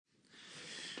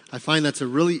I find that's a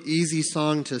really easy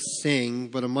song to sing,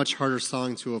 but a much harder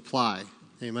song to apply.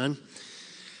 Amen?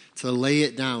 To lay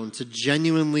it down, to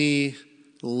genuinely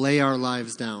lay our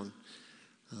lives down.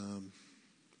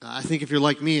 I think if you're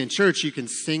like me in church, you can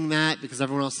sing that because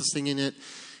everyone else is singing it.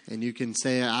 And you can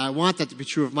say, I want that to be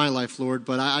true of my life, Lord,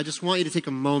 but I just want you to take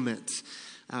a moment.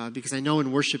 Because I know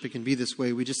in worship it can be this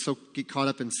way. We just so get caught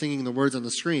up in singing the words on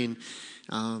the screen.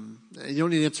 You don't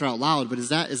need to answer out loud, but is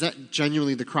that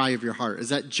genuinely the cry of your heart? Is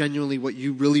that genuinely what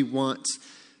you really want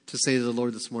to say to the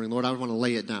Lord this morning? Lord, I want to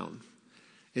lay it down.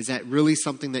 Is that really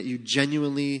something that you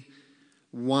genuinely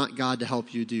want God to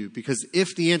help you do? Because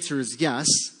if the answer is yes,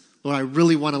 Lord, I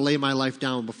really want to lay my life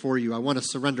down before you. I want to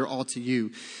surrender all to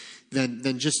you.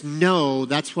 Then just know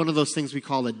that's one of those things we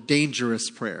call a dangerous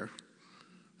prayer.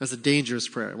 That's a dangerous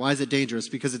prayer. Why is it dangerous?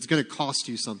 Because it's going to cost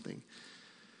you something.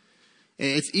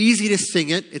 It's easy to sing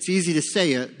it. It's easy to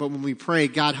say it. But when we pray,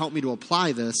 God, help me to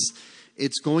apply this,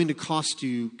 it's going to cost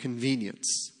you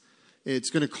convenience.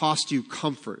 It's going to cost you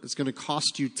comfort. It's going to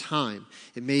cost you time.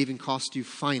 It may even cost you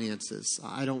finances.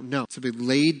 I don't know. To be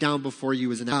laid down before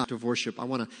you as an act of worship. I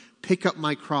want to pick up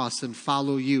my cross and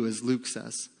follow you, as Luke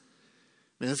says.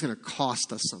 Man, that's going to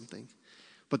cost us something.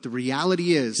 But the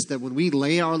reality is that when we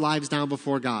lay our lives down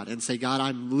before God and say, God,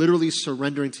 I'm literally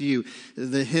surrendering to you.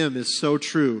 The hymn is so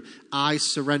true. I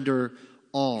surrender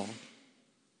all.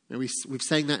 And we've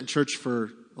sang that in church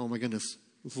for, oh my goodness,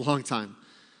 a long time.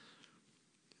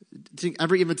 I think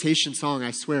every invitation song,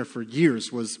 I swear, for years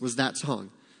was that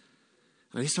song.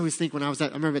 And I used to always think when I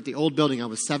remember at the old building, I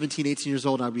was 17, 18 years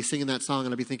old, I'd be singing that song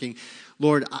and I'd be thinking,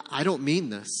 Lord, I don't mean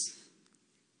this.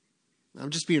 I'm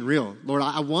just being real. Lord,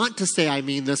 I want to say I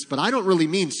mean this, but I don't really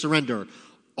mean surrender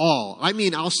all. I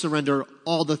mean I'll surrender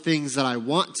all the things that I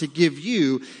want to give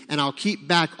you, and I'll keep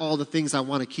back all the things I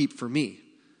want to keep for me.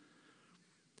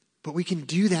 But we can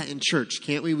do that in church,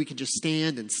 can't we? We can just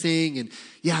stand and sing and,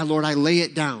 yeah, Lord, I lay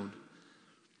it down.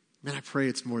 Man, I pray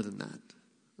it's more than that.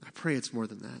 I pray it's more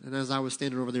than that. And as I was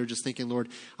standing over there just thinking, Lord,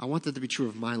 I want that to be true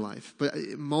of my life. But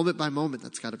moment by moment,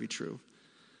 that's got to be true.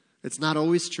 It's not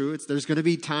always true. There's going to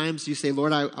be times you say,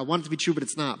 Lord, I want it to be true, but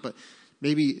it's not. But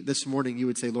maybe this morning you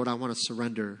would say, Lord, I want to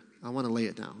surrender. I want to lay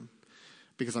it down.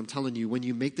 Because I'm telling you, when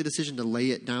you make the decision to lay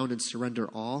it down and surrender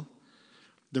all,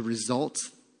 the result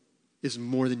is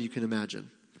more than you can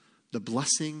imagine. The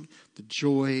blessing, the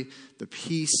joy, the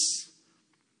peace,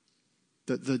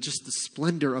 just the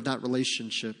splendor of that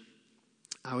relationship.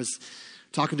 I was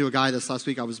talking to a guy this last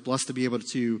week. I was blessed to be able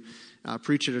to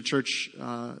preach at a church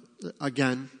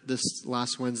again this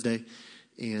last Wednesday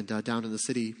and down in the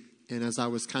city. And as I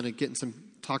was kind of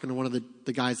talking to one of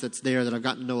the guys that's there that I've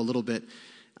gotten to know a little bit,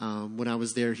 when I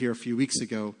was there here a few weeks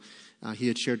ago, he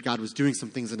had shared God was doing some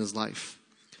things in his life.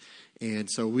 And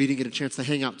so we didn't get a chance to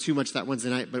hang out too much that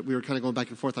Wednesday night, but we were kind of going back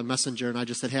and forth on Messenger. And I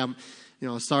just said, hey, I'm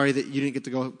sorry that you didn't get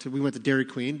to go to, we went to Dairy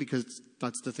Queen because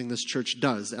that's the thing this church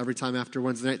does. Every time after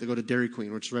Wednesday night, they go to Dairy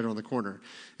Queen, which is right around the corner.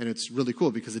 And it's really cool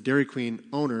because the Dairy Queen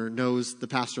owner knows the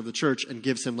pastor of the church and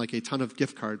gives him like a ton of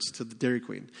gift cards to the Dairy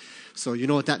Queen. So you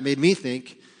know what that made me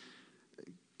think?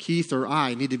 Keith or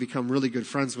I need to become really good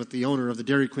friends with the owner of the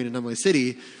Dairy Queen in Emily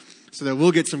City so that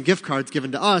we'll get some gift cards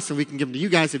given to us and we can give them to you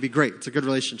guys. It'd be great. It's a good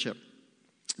relationship.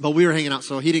 But we were hanging out,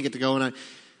 so he didn't get to go, and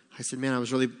I said, man, I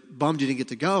was really bummed you didn't get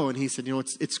to go. And he said,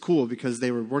 it's cool because they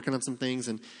were working on some things,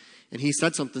 and he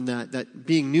said something that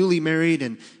being newly married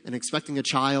and expecting a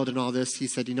child and all this, he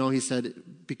said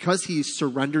because he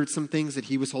surrendered some things that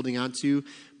he was holding on to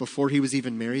before he was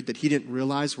even married that he didn't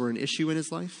realize were an issue in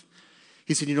his life.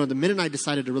 He said, the minute I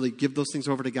decided to really give those things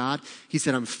over to God, he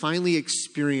said, I'm finally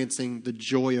experiencing the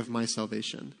joy of my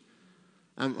salvation.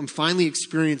 I'm finally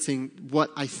experiencing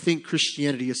what I think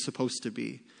Christianity is supposed to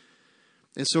be.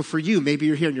 And so for you, maybe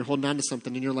you're here and you're holding on to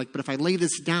something and you're like, but if I lay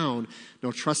this down,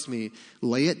 no, trust me,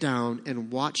 lay it down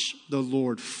and watch the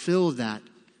Lord fill that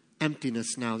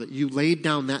emptiness now that you laid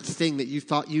down that thing that you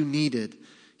thought you needed.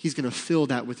 He's going to fill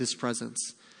that with his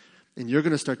presence. And you're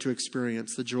going to start to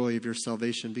experience the joy of your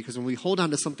salvation because when we hold on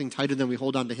to something tighter than we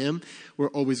hold on to him, we're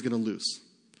always going to lose.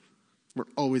 We're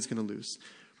always going to lose.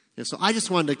 Yeah, so I just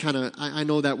wanted to I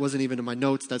know that wasn't even in my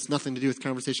notes. That's nothing to do with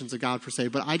Conversations of God per se.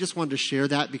 But I just wanted to share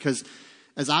that because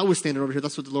as I was standing over here,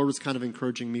 that's what the Lord was kind of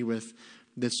encouraging me with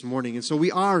this morning. And so we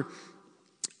are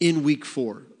in week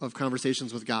 4 of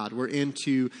Conversations with God. We're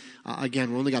into,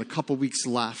 again, we're only got a couple weeks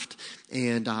left.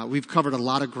 And we've covered a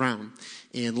lot of ground.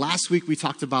 And last week we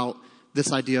talked about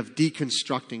this idea of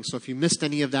deconstructing. So if you missed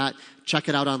any of that, check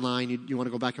it out online. You want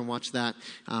to go back and watch that.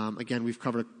 Again, we've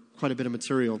covered quite a bit of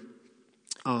material.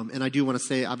 And I do want to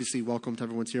say, obviously, welcome to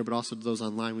everyone's here, but also to those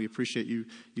online. We appreciate you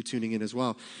tuning in as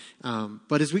well.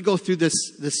 But as we go through this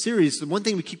series, the one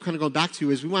thing we keep kind of going back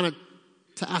to is we want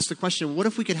to ask the question, what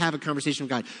if we could have a conversation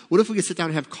with God? What if we could sit down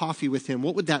and have coffee with him?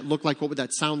 What would that look like? What would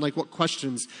that sound like? What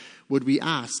questions would we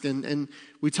ask? And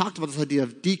we talked about this idea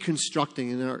of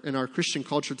deconstructing in our Christian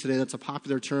culture today. That's a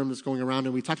popular term that's going around.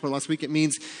 And we talked about it last week. It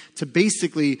means to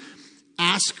basically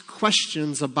ask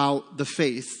questions about the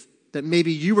faith that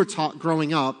maybe you were taught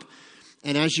growing up.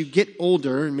 And as you get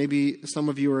older, and maybe some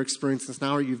of you are experiencing this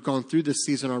now, or you've gone through this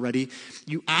season already,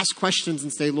 you ask questions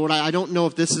and say, Lord, I don't know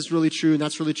if this is really true and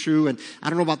that's really true, and I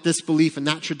don't know about this belief and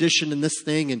that tradition and this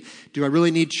thing, and do I really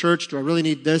need church? Do I really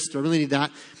need this? Do I really need that?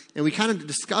 And we kind of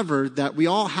discovered that we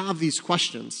all have these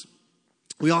questions.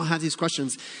 We all have these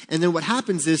questions. And then what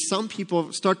happens is some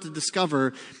people start to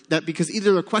discover that because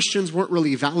either their questions weren't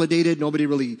really validated, nobody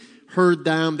really heard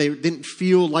them, they didn't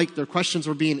feel like their questions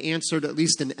were being answered, at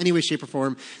least in any way, shape, or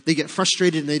form, they get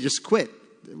frustrated and they just quit.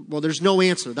 Well, there's no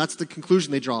answer. That's the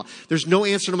conclusion they draw. There's no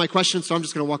answer to my question, so I'm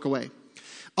just going to walk away.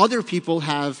 Other people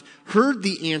have heard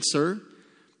the answer,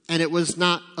 and it was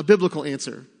not a biblical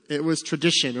answer. It was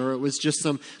tradition, or it was just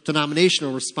some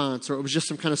denominational response, or it was just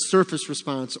some kind of surface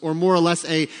response, or more or less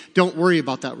a don't worry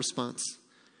about that response.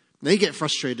 And they get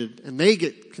frustrated, and they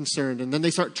get concerned, and then they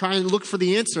start trying to look for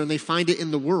the answer, and they find it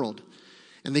in the world.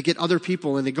 And they get other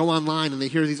people, and they go online, and they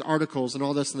hear these articles and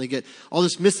all this, and they get all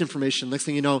this misinformation. Next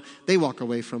thing you know, they walk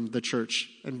away from the church,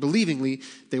 and believingly,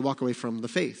 they walk away from the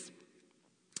faith.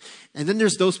 And then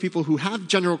there's those people who have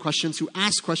general questions, who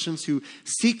ask questions, who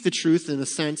seek the truth in a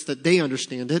sense that they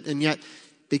understand it, and yet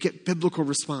they get biblical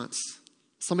response.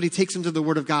 Somebody takes them to the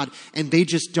Word of God, and they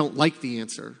just don't like the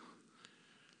answer.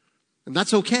 And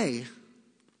that's okay,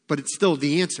 but it's still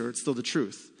the answer. It's still the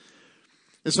truth.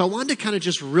 And so I wanted to kind of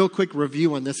just real quick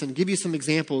review on this and give you some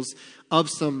examples of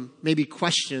some maybe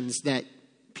questions that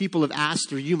people have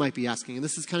asked or you might be asking. And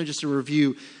this is kind of just a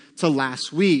review to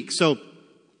last week. So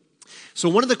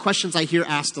one of the questions I hear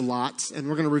asked a lot, and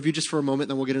we're going to review just for a moment,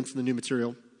 then we'll get into the new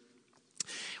material.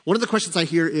 One of the questions I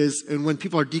hear is, and when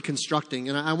people are deconstructing,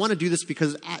 and I want to do this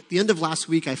because at the end of last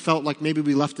week, I felt like maybe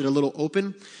we left it a little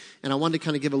open, and I wanted to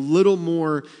kind of give a little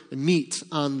more meat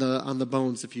on the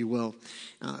bones, if you will.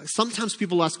 Sometimes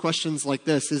people ask questions like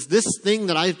this: is this thing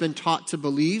that I've been taught to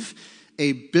believe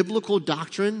a biblical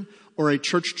doctrine or a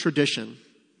church tradition?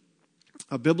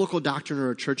 A biblical doctrine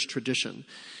or a church tradition.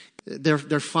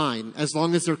 They're fine as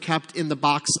long as they're kept in the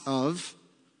box of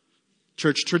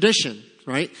church tradition,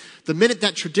 right? The minute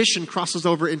that tradition crosses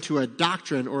over into a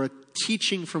doctrine or a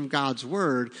teaching from God's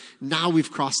word, now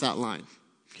we've crossed that line,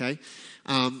 okay?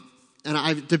 And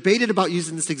I've debated about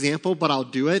using this example, but I'll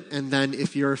do it. And then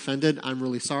if you're offended, I'm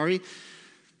really sorry.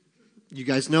 You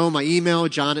guys know my email,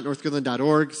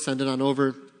 john@northgoodland.org. Send it on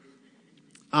over.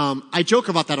 I joke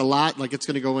about that a lot, like it's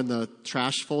going to go in the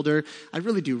trash folder. I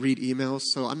really do read emails,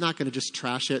 so I'm not going to just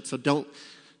trash it. So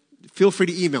feel free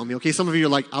to email me, okay? Some of you are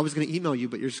like, I was going to email you,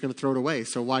 but you're just going to throw it away,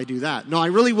 so why do that? No, I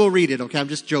really will read it, okay? I'm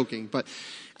just joking. But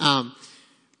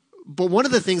one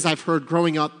of the things I've heard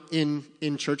growing up in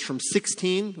church from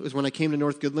 16 was when I came to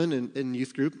North Goodland in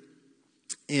youth group,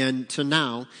 and to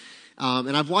now,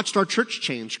 and I've watched our church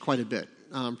change quite a bit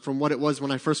from what it was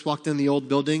when I first walked in the old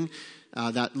building.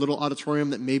 That little auditorium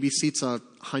that maybe seats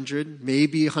 100,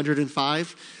 maybe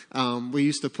 105. We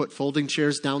used to put folding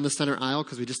chairs down the center aisle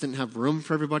because we just didn't have room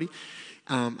for everybody.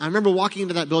 I remember walking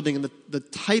into that building, and the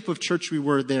type of church we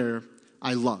were there,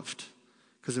 I loved.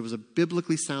 Because it was a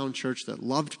biblically sound church that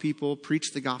loved people,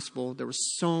 preached the gospel. There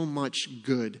was so much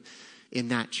good in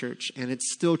that church. And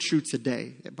it's still true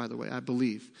today, by the way, I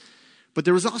believe. But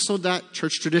there was also that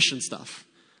church tradition stuff.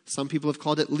 Some people have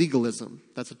called it legalism.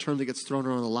 That's a term that gets thrown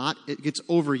around a lot. It gets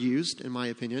overused, in my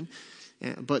opinion.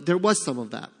 But there was some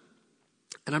of that.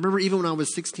 And I remember even when I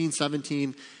was 16,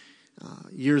 17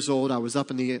 years old, I was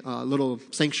up in the little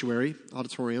sanctuary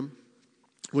auditorium,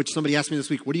 which somebody asked me this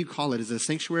week, what do you call it? Is it a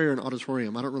sanctuary or an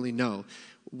auditorium? I don't really know.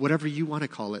 Whatever you want to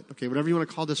call it. Okay, whatever you want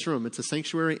to call this room. It's a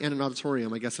sanctuary and an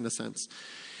auditorium, I guess, in a sense.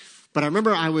 But I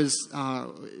remember I was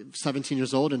 17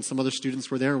 years old, and some other students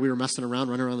were there, and we were messing around,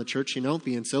 running around the church,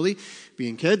 being silly,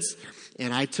 being kids.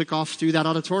 And I took off through that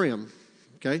auditorium,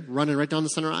 okay, running right down the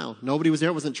center aisle. Nobody was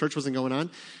there. Church wasn't going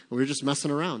on. We were just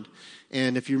messing around.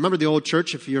 And if you remember the old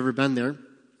church, if you've ever been there,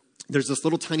 there's this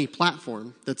little tiny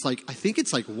platform that's I think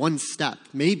it's one step,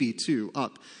 maybe two,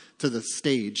 up to the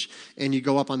stage. And you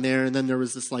go up on there, and then there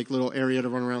was this little area to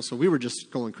run around. So we were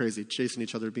just going crazy, chasing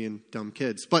each other, being dumb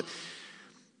kids. But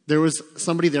there was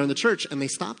somebody there in the church, and they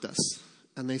stopped us.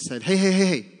 And they said,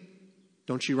 hey,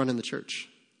 don't you run in the church?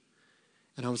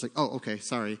 And I was like, oh, okay,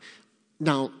 sorry.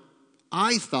 Now,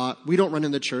 I thought we don't run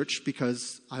in the church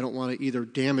because I don't want to either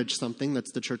damage something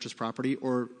that's the church's property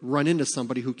or run into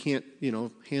somebody who can't,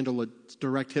 handle a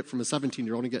direct hit from a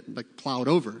 17-year-old and get plowed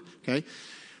over, okay?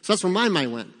 So that's where my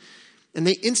mind went. And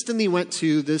they instantly went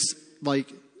to this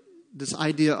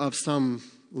idea of some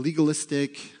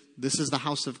legalistic, this is the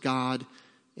house of God,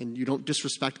 and you don't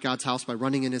disrespect God's house by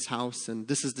running in his house, and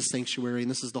this is the sanctuary, and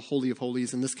this is the Holy of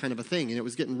Holies, and this kind of a thing. And it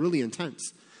was getting really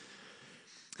intense.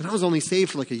 And I was only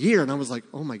saved for a year, and I was like,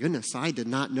 oh my goodness, I did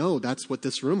not know that's what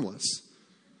this room was.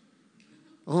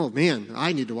 Oh man,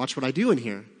 I need to watch what I do in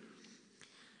here.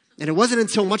 And it wasn't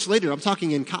until much later, I'm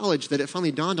talking in college, that it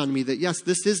finally dawned on me that yes,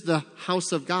 this is the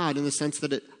house of God in the sense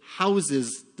that it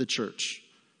houses the church.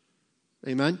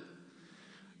 Amen?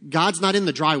 God's not in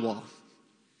the drywall,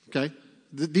 okay?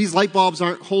 These light bulbs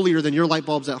aren't holier than your light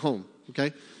bulbs at home,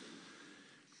 okay?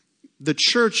 The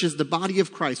church is the body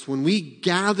of Christ. When we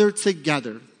gather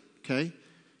together, okay?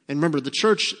 And remember, the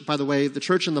church, by the way, the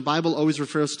church in the Bible always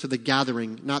refers to the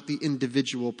gathering, not the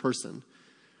individual person.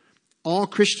 All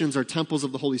Christians are temples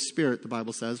of the Holy Spirit, the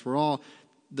Bible says.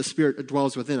 The Spirit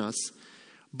dwells within us.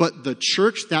 But the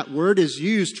church, that word is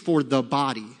used for the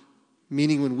body.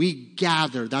 Meaning when we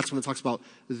gather, that's when it talks about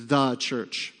the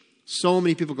church. So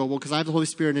many people go, well, because I have the Holy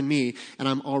Spirit in me, and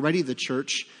I'm already the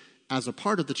church. As a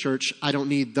part of the church, I don't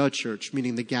need the church,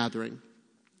 meaning the gathering.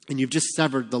 And you've just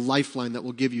severed the lifeline that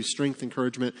will give you strength,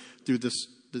 encouragement through this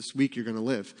week you're going to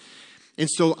live. And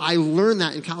so I learned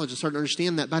that in college. I started to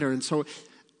understand that better. And so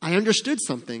I understood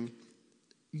something.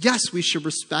 Yes, we should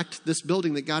respect this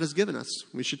building that God has given us.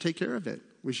 We should take care of it.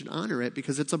 We should honor it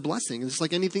because it's a blessing. It's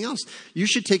like anything else. You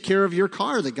should take care of your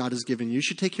car that God has given you. You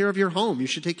should take care of your home. You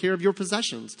should take care of your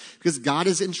possessions because God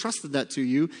has entrusted that to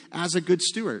you as a good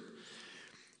steward.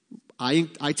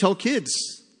 I tell kids,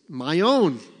 my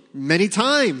own, many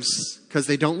times because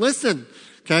they don't listen,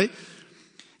 okay?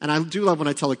 And I do love when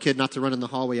I tell a kid not to run in the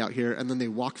hallway out here and then they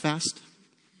walk fast.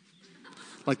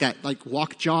 Like that,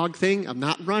 walk jog thing. I'm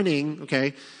not running,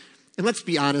 okay? And let's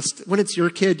be honest, when it's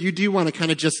your kid, you do want to kind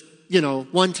of just,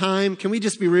 one time, can we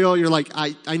just be real? You're like,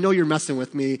 I know you're messing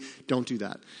with me. Don't do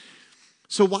that.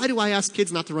 So why do I ask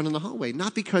kids not to run in the hallway?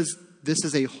 Not because this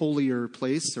is a holier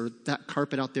place or that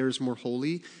carpet out there is more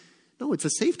holy. No, it's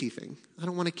a safety thing. I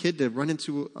don't want a kid to run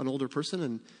into an older person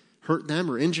and hurt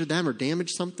them or injure them or damage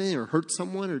something or hurt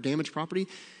someone or damage property.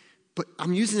 But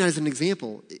I'm using that as an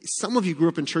example. Some of you grew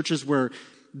up in churches where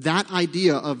that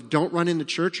idea of don't run into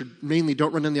church or mainly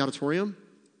don't run in the auditorium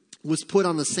was put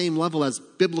on the same level as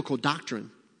biblical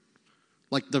doctrine.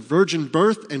 Like the virgin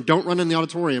birth and don't run in the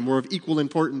auditorium were of equal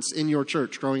importance in your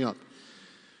church growing up.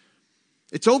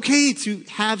 It's okay to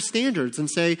have standards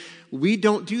and say, we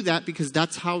don't do that because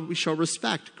that's how we show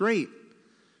respect. Great.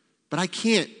 But I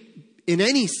can't, in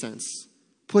any sense,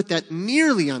 put that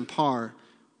nearly on par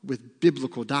with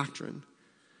biblical doctrine.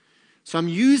 So I'm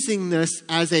using this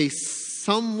as a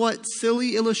somewhat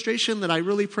silly illustration that I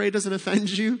really pray doesn't offend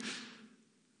you.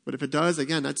 But if it does,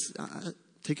 again, that's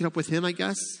take it up with him, I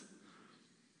guess.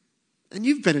 And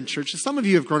you've been in churches. Some of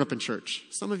you have grown up in church.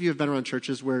 Some of you have been around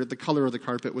churches where the color of the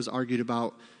carpet was argued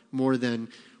about more than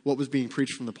what was being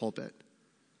preached from the pulpit.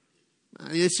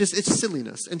 It's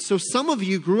silliness. And so some of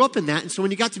you grew up in that. And so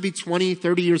when you got to be 20,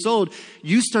 30 years old,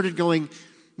 you started going,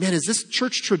 man, is this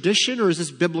church tradition or is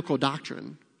this biblical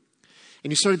doctrine?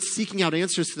 And you started seeking out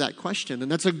answers to that question.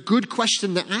 And that's a good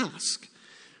question to ask.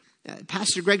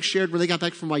 Pastor Greg shared when they got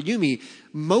back from Wyoming,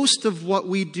 most of what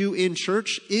we do in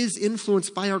church is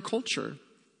influenced by our culture.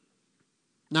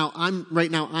 Now,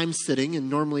 I'm sitting, and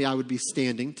normally I would be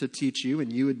standing to teach you,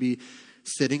 and you would be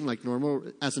sitting like normal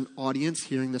as an audience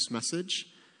hearing this message.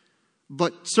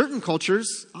 But certain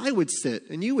cultures, I would sit,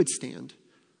 and you would stand,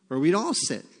 or we'd all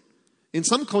sit. In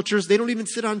some cultures, they don't even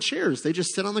sit on chairs. They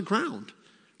just sit on the ground.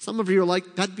 Some of you are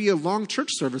like, that'd be a long church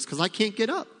service because I can't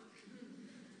get up.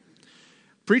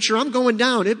 Preacher, I'm going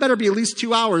down. It better be at least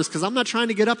 2 hours because I'm not trying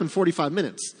to get up in 45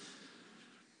 minutes.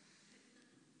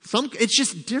 It's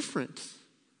just different.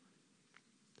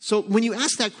 So when you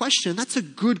ask that question, that's a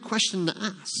good question to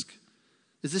ask.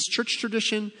 Is this church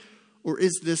tradition or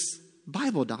is this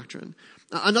Bible doctrine?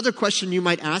 Another question you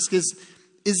might ask is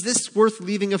this worth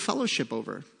leaving a fellowship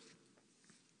over?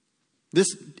 This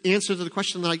answer to the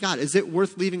question that I got, is it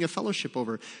worth leaving a fellowship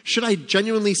over? Should I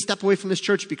genuinely step away from this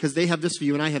church because they have this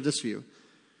view and I have this view?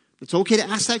 It's okay to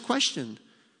ask that question.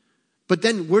 But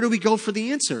then where do we go for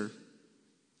the answer?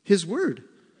 His word.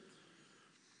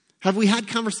 Have we had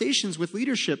conversations with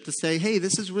leadership to say, hey,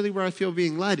 this is really where I feel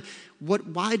being led.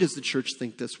 Why does the church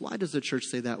think this? Why does the church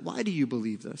say that? Why do you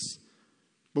believe this?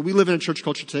 But we live in a church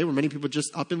culture today where many people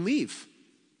just up and leave.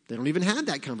 They don't even have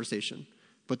that conversation,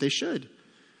 but they should.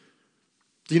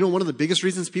 Do you know one of the biggest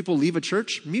reasons people leave a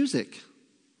church? Music.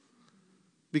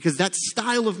 Because that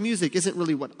style of music isn't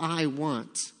really what I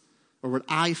want or what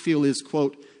I feel is,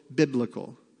 quote,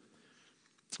 biblical.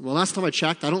 Well, last time I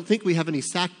checked, I don't think we have any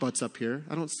sack butts up here.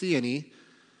 I don't see any.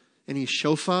 Any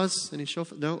shofars? Any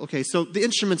shofar? No? Okay, so the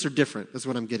instruments are different, is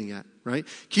what I'm getting at, right?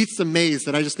 Keith's amazed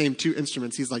that I just named 2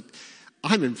 instruments. He's like,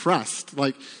 I'm impressed.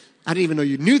 Like, I didn't even know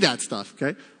you knew that stuff,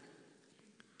 okay?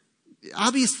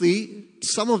 Obviously,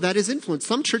 some of that is influence.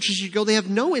 Some churches you go, they have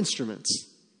no instruments.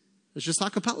 It's just a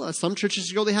cappella. Some churches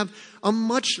you go, they have a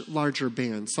much larger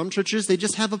band. Some churches, they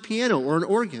just have a piano or an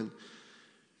organ.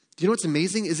 Do you know what's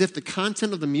amazing? Is if the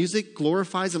content of the music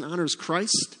glorifies and honors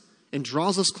Christ and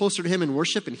draws us closer to him in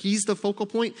worship, and he's the focal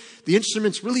point, the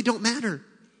instruments really don't matter.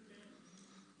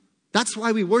 That's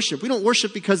why we worship. We don't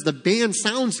worship because the band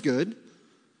sounds good.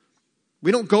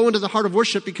 We don't go into the heart of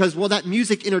worship because, well, that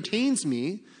music entertains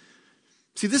me.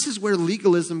 See, this is where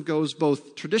legalism goes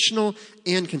both traditional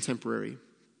and contemporary.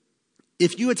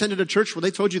 If you attended a church where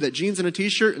they told you that jeans and a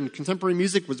t-shirt and contemporary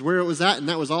music was where it was at and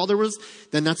that was all there was,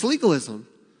 then that's legalism.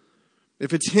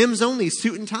 If it's hymns only,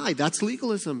 suit and tie, that's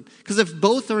legalism. Because if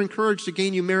both are encouraged to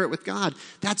gain you merit with God,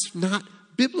 that's not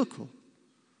biblical.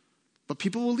 But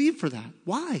people will leave for that.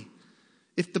 Why?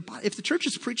 If the church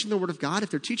is preaching the Word of God,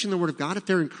 if they're teaching the Word of God, if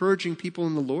they're encouraging people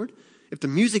in the Lord, if the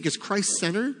music is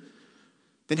Christ-centered,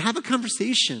 then have a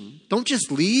conversation. Don't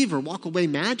just leave or walk away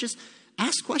mad. Just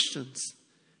ask questions.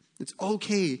 It's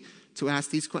okay to ask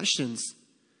these questions.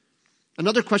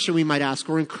 Another question we might ask,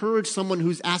 or encourage someone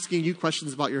who's asking you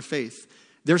questions about your faith.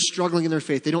 They're struggling in their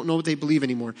faith. They don't know what they believe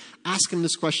anymore. Ask them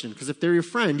this question, because if they're your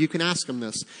friend, you can ask them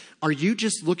this. Are you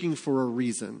just looking for a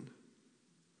reason?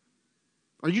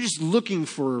 Are you just looking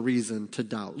for a reason to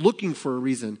doubt? Looking for a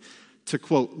reason to,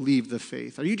 quote, leave the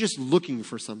faith? Are you just looking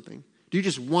for something? Do you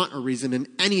just want a reason and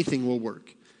anything will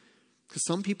work? Because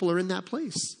some people are in that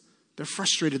place. They're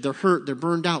frustrated, they're hurt, they're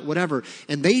burned out, whatever.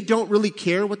 And they don't really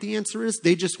care what the answer is.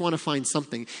 They just want to find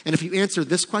something. And if you answer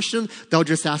this question, they'll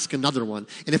just ask another one.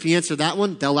 And if you answer that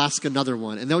one, they'll ask another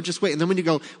one. And they'll just wait. And then when you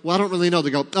go, well, I don't really know,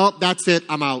 they go, oh, that's it,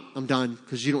 I'm out, I'm done,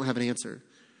 because you don't have an answer.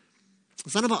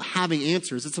 It's not about having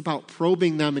answers. It's about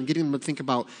probing them and getting them to think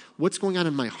about what's going on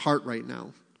in my heart right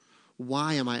now.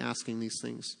 Why am I asking these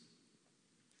things?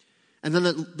 And then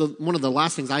one of the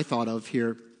last things I thought of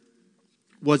here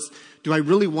was, do I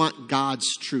really want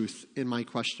God's truth in my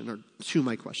question or to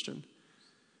my question?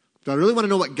 Do I really want to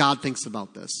know what God thinks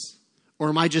about this? Or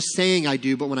am I just saying I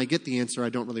do, but when I get the answer, I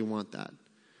don't really want that?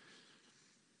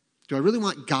 Do I really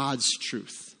want God's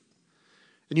truth?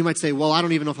 And you might say, well, I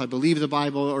don't even know if I believe the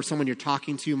Bible, or someone you're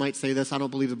talking to might say this, I don't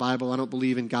believe the Bible, I don't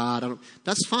believe in God.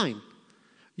 That's fine.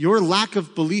 Your lack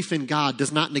of belief in God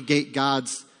does not negate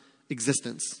God's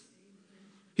existence.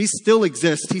 He still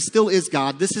exists. He still is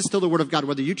God. This is still the Word of God.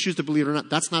 Whether you choose to believe it or not,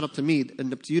 that's not up to me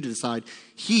and up to you to decide.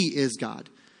 He is God.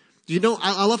 Do you know,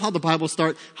 I love how the Bible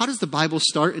starts. How does the Bible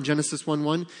start in Genesis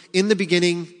 1:1? In the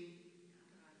beginning.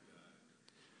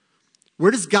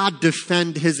 Where does God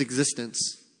defend his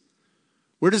existence?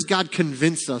 Where does God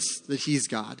convince us that he's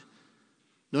God?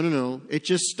 No. It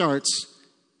just starts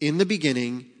in the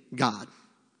beginning, God.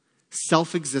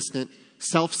 Self-existent,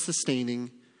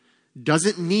 self-sustaining,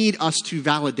 doesn't need us to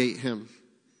validate him.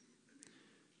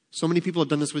 So many people have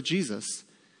done this with Jesus.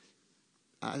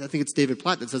 I think it's David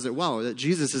Platt that says it well, that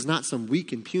Jesus is not some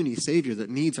weak and puny Savior that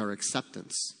needs our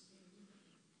acceptance.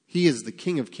 He is the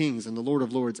King of Kings and the Lord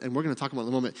of Lords, and we're going to talk about in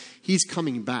a moment. He's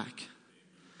coming back.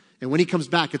 And when he comes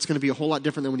back, it's going to be a whole lot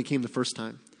different than when he came the first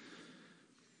time.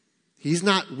 He's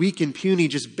not weak and puny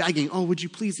just begging, oh, would you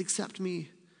please accept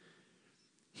me?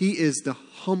 He is the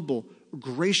humble,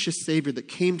 gracious Savior that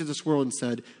came to this world and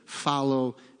said,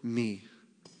 follow me.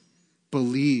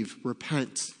 Believe,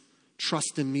 repent,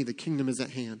 trust in me. The kingdom is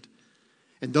at hand.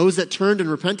 And those that turned and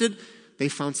repented, they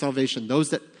found salvation. Those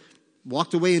that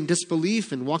walked away in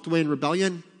disbelief and walked away in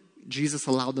rebellion, Jesus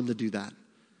allowed them to do that.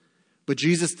 But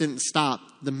Jesus didn't stop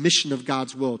the mission of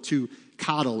God's will to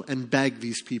coddle and beg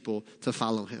these people to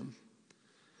follow him.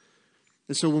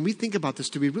 And so when we think about this,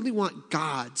 do we really want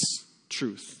God's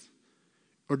truth?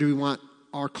 Or do we want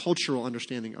our cultural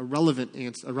understanding, a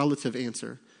relative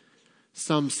answer,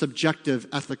 some subjective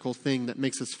ethical thing that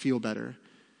makes us feel better?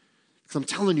 Because I'm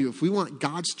telling you, if we want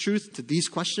God's truth to these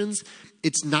questions,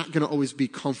 it's not going to always be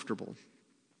comfortable.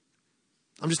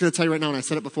 I'm just going to tell you right now, and I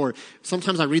said it before,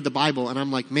 sometimes I read the Bible and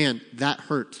I'm like, man, that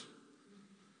hurt.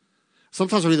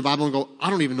 Sometimes I read the Bible and go, I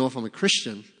don't even know if I'm a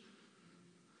Christian.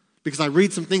 Because I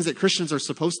read some things that Christians are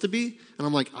supposed to be, and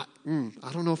I'm like, I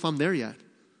don't know if I'm there yet.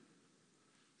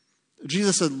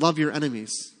 Jesus said, love your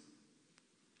enemies.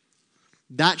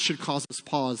 That should cause us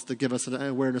pause to give us an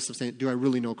awareness of saying, do I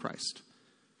really know Christ?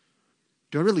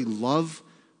 Do I really love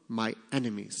my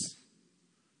enemies?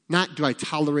 Not do I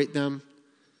tolerate them?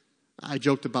 I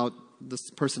joked about this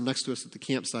person next to us at the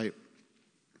campsite.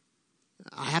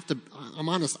 I'm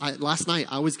honest. Last night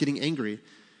I was getting angry.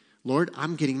 Lord,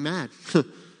 I'm getting mad.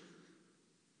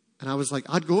 And I was like,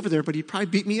 I'd go over there, but he'd probably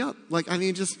beat me up.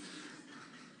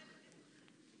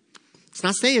 It's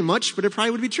not saying much, but it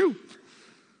probably would be true.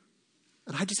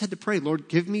 And I just had to pray, Lord,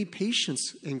 give me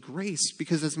patience and grace,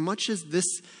 because as much as this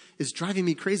is driving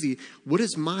me crazy, what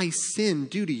does my sin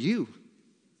do to you?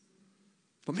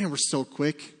 But man, we're so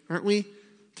quick, aren't we?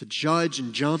 To judge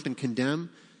and jump and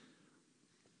condemn.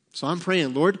 So I'm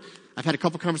praying, Lord, I've had a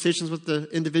couple conversations with the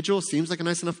individual. Seems like a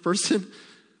nice enough person.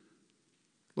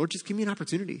 Lord, just give me an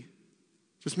opportunity.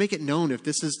 Just make it known if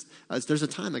there's a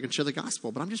time I can share the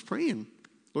gospel. But I'm just praying.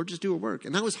 Lord, just do a work.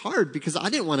 And that was hard because I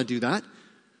didn't want to do that.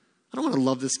 I don't want to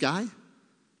love this guy.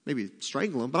 Maybe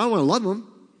strangle him, but I don't want to love him.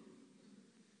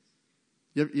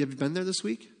 You have been there this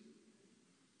week?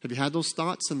 Have you had those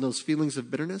thoughts and those feelings of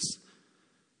bitterness?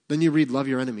 Then you read, love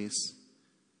your enemies.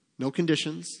 No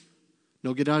conditions.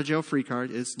 No get out of jail free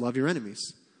card. Is love your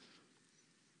enemies.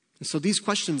 And so these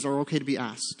questions are okay to be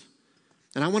asked.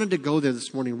 And I wanted to go there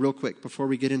this morning real quick before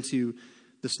we get into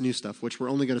this new stuff, which we're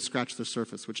only going to scratch the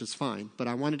surface, which is fine. But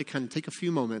I wanted to kind of take a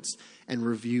few moments and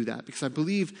review that, because I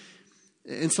believe,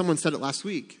 and someone said it last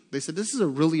week, they said this is a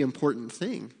really important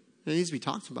thing. It needs to be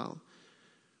talked about.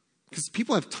 Because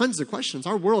people have tons of questions.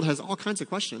 Our world has all kinds of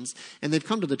questions. And they've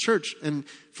come to the church, and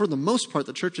for the most part,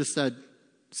 the church has said,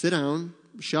 sit down,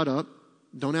 shut up,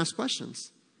 don't ask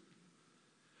questions.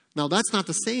 Now, that's not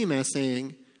the same as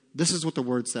saying, this is what the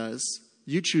word says.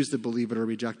 You choose to believe it or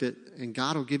reject it, and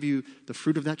God will give you the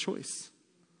fruit of that choice.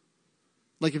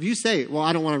 Like if you say, well,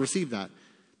 I don't want to receive that,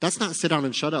 that's not sit down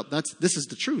and shut up. This is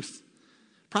the truth.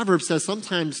 Proverbs says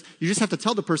sometimes you just have to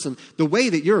tell the person the way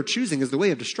that you're choosing is the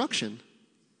way of destruction.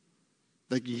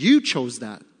 Like you chose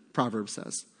that, Proverbs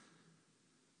says.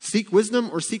 Seek wisdom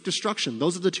or seek destruction.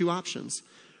 Those are the two options.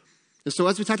 And so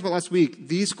as we talked about last week,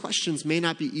 these questions may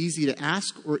not be easy to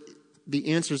ask or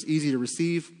the answers easy to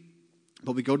receive,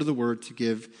 but we go to the Word to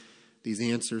give these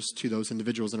answers to those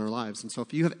individuals in our lives. And so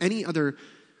if you have any other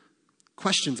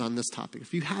questions on this topic,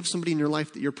 if you have somebody in your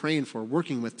life that you're praying for,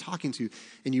 working with, talking to,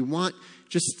 and you want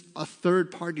just a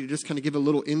third party to just kind of give a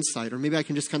little insight, or maybe I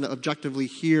can just kind of objectively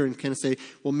hear and kind of say,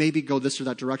 well, maybe go this or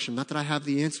that direction. Not that I have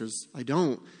the answers. I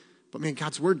don't. But man,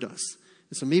 God's Word does.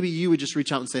 And so maybe you would just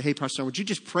reach out and say, hey, Pastor John, would you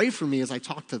just pray for me as I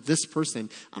talk to this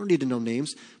person? I don't need to know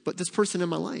names, but this person in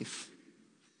my life.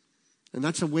 And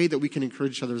that's a way that we can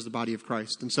encourage each other as the body of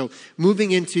Christ. And so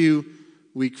moving into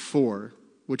week 4,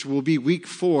 which will be week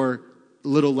 4,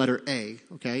 little letter A,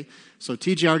 okay? So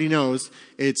TJ already knows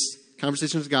it's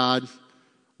conversation with God.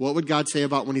 What would God say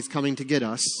about when he's coming to get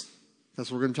us?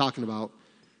 That's what we're going to be talking about.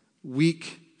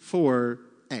 Week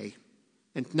 4A.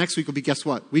 And next week will be, guess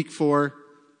what? Week 4B.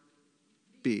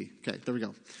 Okay, there we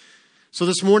go. So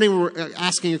this morning we're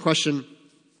asking a question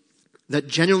that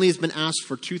genuinely has been asked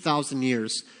for 2,000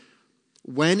 years.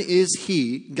 When is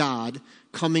he, God,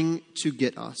 coming to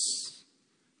get us?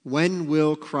 When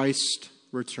will Christ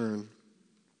return?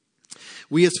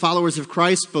 We as followers of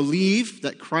Christ believe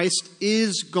that Christ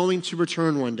is going to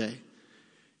return one day.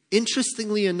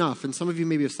 Interestingly enough, and some of you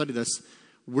maybe have studied this,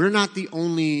 we're not the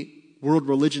only world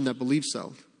religion that believes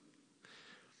so.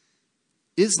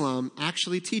 Islam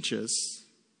actually teaches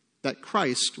that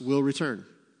Christ will return.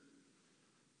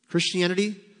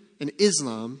 Christianity and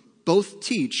Islam both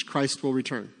teach Christ will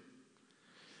return.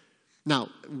 Now,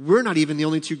 we're not even the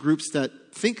only two groups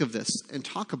that think of this and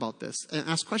talk about this and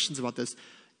ask questions about this.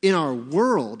 In our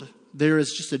world, there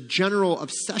is just a general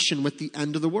obsession with the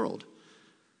end of the world,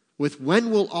 with when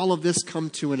will all of this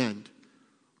come to an end?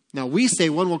 Now, we say,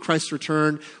 when will Christ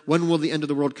return? When will the end of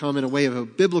the world come in a way of a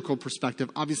biblical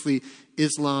perspective? Obviously,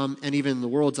 Islam and even the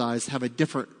world's eyes have a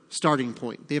different starting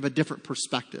point. They have a different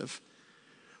perspective.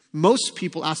 Most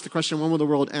people ask the question, when will the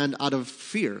world end, out of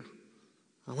fear?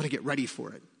 I want to get ready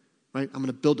for it, right? I'm going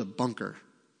to build a bunker,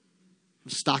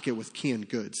 stock it with canned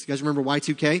goods. You guys remember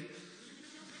Y2K?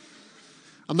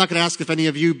 I'm not going to ask if any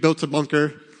of you built a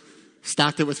bunker,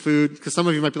 stocked it with food, because some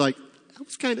of you might be like, that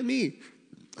was kind of me.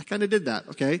 I kind of did that,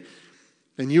 okay?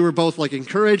 And you were both like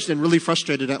encouraged and really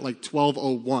frustrated at like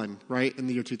 12:01, right, in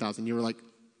the year 2000. You were like,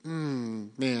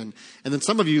 man. And then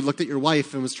some of you looked at your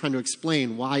wife and was trying to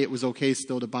explain why it was okay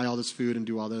still to buy all this food and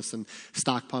do all this and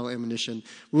stockpile ammunition.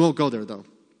 We won't go there, though.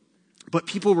 But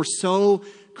people were so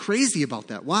crazy about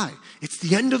that. Why? It's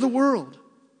the end of the world.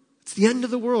 It's the end of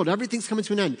the world. Everything's coming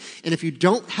to an end. And if you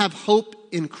don't have hope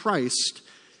in Christ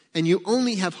and you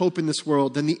only have hope in this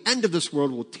world, then the end of this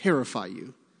world will terrify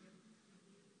you.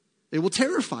 It will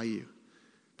terrify you.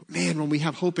 But man, when we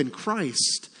have hope in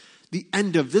Christ, the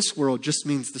end of this world just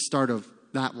means the start of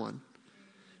that one.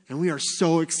 And we are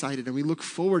so excited and we look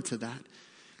forward to that.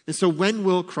 And so when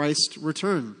will Christ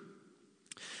return?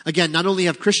 Again, not only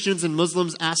have Christians and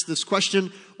Muslims asked this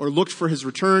question or looked for his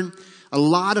return, a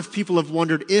lot of people have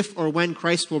wondered if or when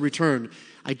Christ will return.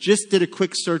 I just did a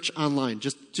quick search online,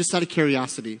 just out of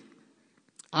curiosity.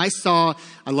 I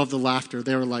love the laughter.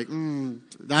 They were like,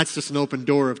 that's just an open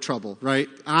door of trouble, right?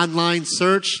 Online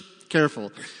search,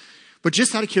 careful. But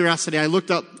just out of curiosity, I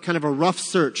looked up kind of a rough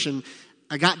search, and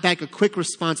I got back a quick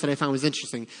response that I found was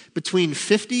interesting. Between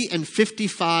 50 and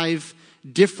 55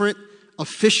 different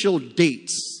official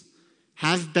dates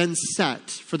have been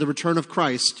set for the return of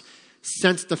Christ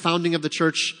since the founding of the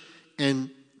church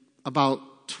and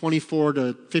about 24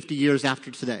 to 50 years after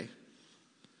today.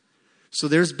 So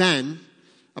there's been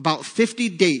about 50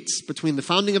 dates between the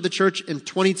founding of the church in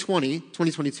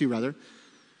 2022 rather,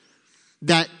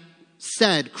 that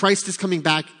said Christ is coming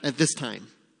back at this time.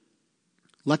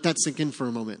 Let that sink in for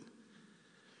a moment.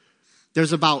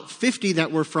 There's about 50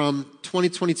 that were from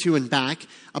 2022 and back,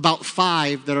 about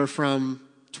 5 that are from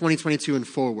 2022 and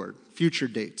forward, future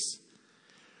dates.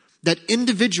 That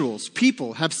individuals,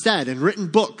 people have said and written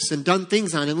books and done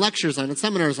things on and lectures on and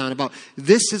seminars on about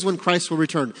this is when Christ will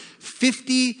return.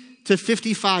 50 to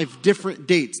 55 different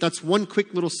dates. That's one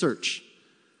quick little search.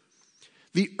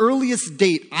 The earliest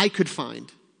date I could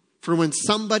find for when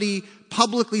somebody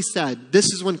publicly said this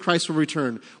is when Christ will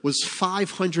return was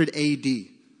 500 AD.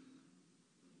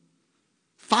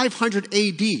 500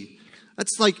 AD.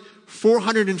 That's like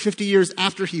 450 years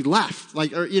after he left.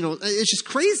 It's just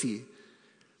crazy.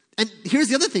 And here's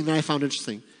the other thing that I found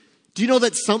interesting. Do you know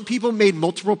that some people made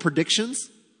multiple predictions?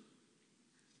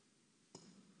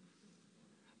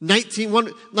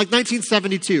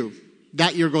 1972,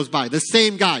 that year goes by. The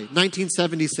same guy,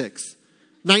 1976,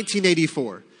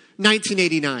 1984,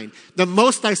 1989. The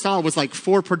most I saw was like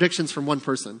 4 predictions from one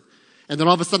person. And then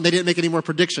all of a sudden they didn't make any more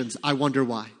predictions. I wonder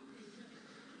why.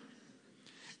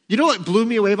 You know what blew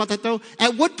me away about that though?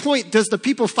 At what point does the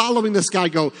people following this guy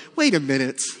go, wait a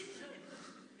minute.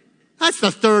 That's the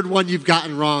 3rd one you've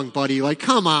gotten wrong, buddy. Like,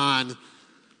 come on.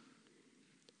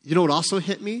 You know what also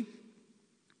hit me?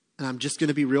 And I'm just going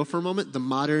to be real for a moment. The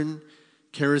modern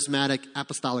charismatic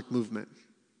apostolic movement.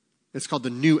 It's called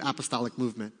the New Apostolic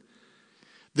Movement.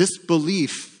 This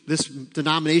belief, this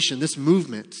denomination, this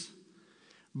movement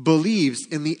believes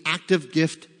in the active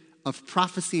gift of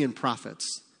prophecy and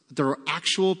prophets. There are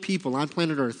actual people on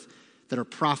planet Earth that are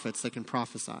prophets that can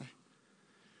prophesy.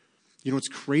 You know what's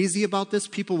crazy about this?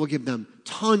 People will give them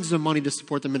tons of money to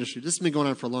support the ministry. This has been going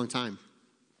on for a long time.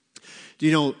 Do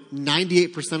you know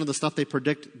 98% of the stuff they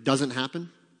predict doesn't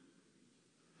happen?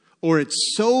 Or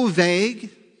it's so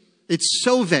vague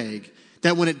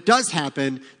that when it does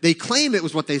happen, they claim it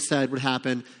was what they said would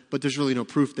happen, but there's really no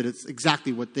proof that it's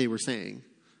exactly what they were saying.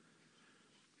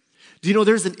 Do you know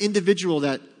there's an individual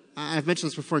that, I've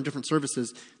mentioned this before in different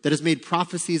services, that has made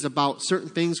prophecies about certain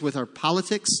things with our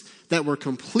politics that were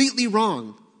completely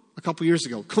wrong a couple years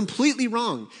ago. Completely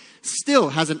wrong. Still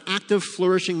has an active,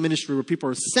 flourishing ministry where people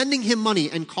are sending him money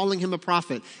and calling him a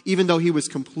prophet, even though he was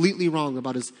completely wrong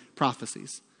about his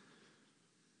prophecies.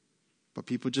 But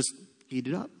people just eat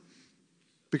it up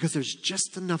because there's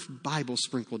just enough Bible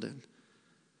sprinkled in.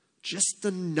 Just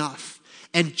enough.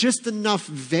 And just enough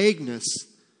vagueness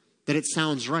that it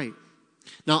sounds right.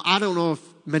 Now, I don't know if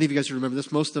many of you guys remember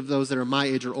this. Most of those that are my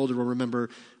age or older will remember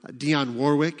Dionne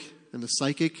Warwick and the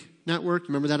Psychic Network.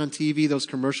 Remember that on TV? Those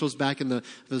commercials back in the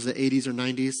 80s or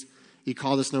 90s? You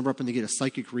call this number up and you get a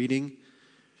psychic reading.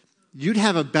 You'd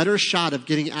have a better shot of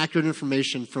getting accurate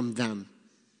information from them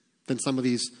than some of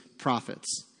these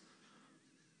prophets.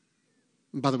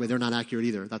 And by the way, they're not accurate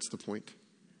either. That's the point.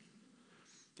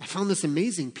 I found this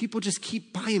amazing. People just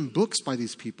keep buying books by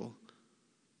these people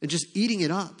and just eating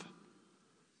it up.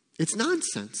 It's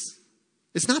nonsense.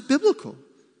 It's not biblical.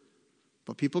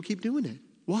 But people keep doing it.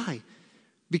 Why?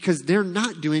 Because they're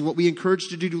not doing what we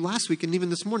encouraged you to do last week and even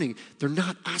this morning. They're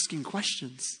not asking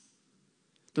questions.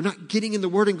 They're not getting in the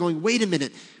Word and going, wait a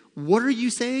minute, what are you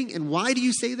saying and why do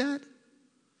you say that?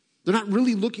 They're not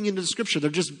really looking into the Scripture. They're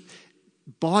just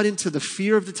bought into the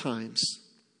fear of the times,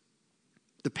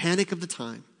 the panic of the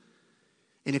time.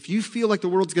 And if you feel like the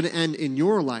world's going to end in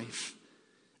your life,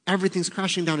 everything's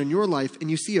crashing down in your life, and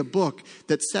you see a book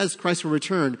that says Christ will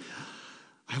return,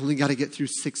 I only got to get through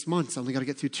 6 months. I only got to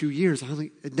get through 2 years.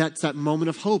 That's that moment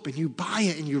of hope, and you buy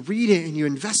it, and you read it, and you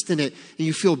invest in it, and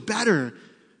you feel better,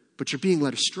 but you're being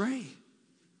led astray.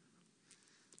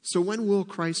 So when will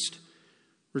Christ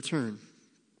return?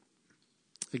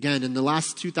 Again, in the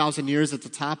last 2,000 years, it's a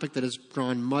topic that has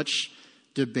drawn much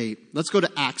debate. Let's go to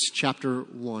Acts chapter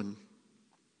 1.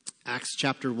 Acts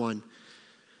chapter 1.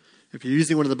 If you're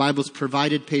using one of the Bibles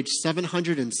provided, page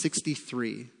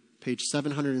 763. Page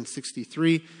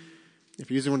 763. If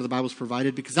you're using one of the Bibles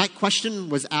provided, because that question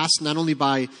was asked not only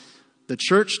by the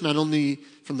church, not only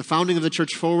from the founding of the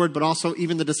church forward, but also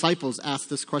even the disciples asked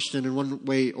this question in one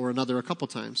way or another a couple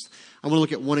times. I want to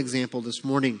look at one example this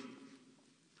morning.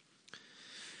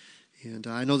 And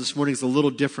I know this morning is a little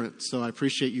different, so I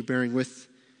appreciate you bearing with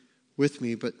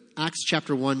me. But Acts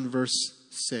chapter 1, verse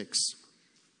 6.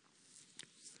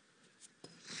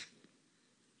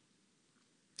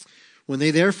 When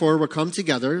they therefore were come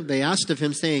together, they asked of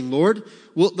him, saying, Lord,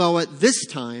 wilt thou at this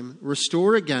time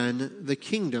restore again the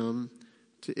kingdom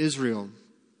to Israel?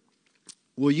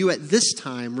 Will you at this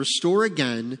time restore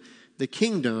again the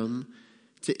kingdom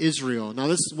to Israel?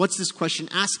 Now, what's this question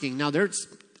asking? Now, there's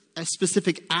a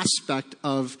specific aspect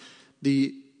of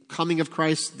the coming of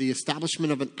Christ, the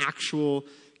establishment of an actual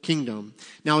kingdom.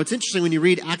 Now, it's interesting when you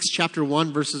read Acts chapter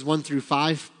 1, verses 1 through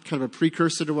 5, kind of a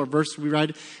precursor to our verse we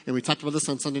read, and we talked about this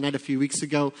on Sunday night a few weeks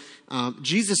ago.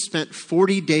 Jesus spent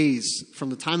 40 days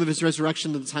from the time of his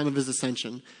resurrection to the time of his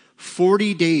ascension,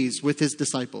 40 days with his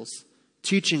disciples,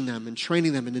 teaching them and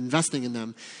training them and investing in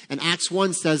them. And Acts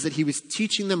 1 says that he was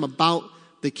teaching them about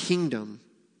the kingdom.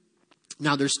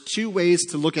 Now, there's two ways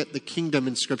to look at the kingdom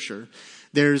in Scripture.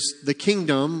 There's the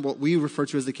kingdom, what we refer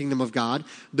to as the kingdom of God.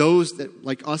 Those that,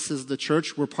 like us as the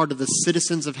church, we're part of the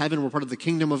citizens of heaven. We're part of the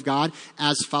kingdom of God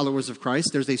as followers of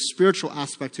Christ. There's a spiritual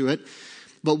aspect to it.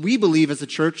 But we believe as a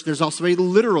church, there's also a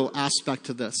literal aspect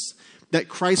to this, that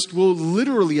Christ will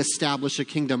literally establish a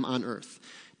kingdom on earth.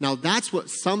 Now, that's what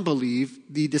some believe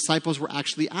the disciples were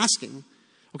actually asking.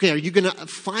 Okay, are you going to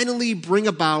finally bring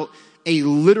about a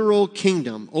literal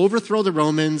kingdom, overthrow the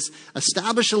Romans,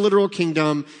 establish a literal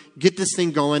kingdom, get this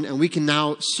thing going, and we can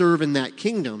now serve in that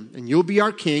kingdom, and you'll be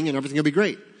our king, and everything will be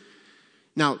great.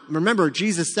 Now, remember,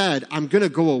 Jesus said, I'm going to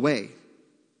go away.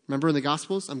 Remember in the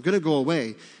Gospels? I'm going to go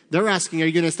away. They're asking, are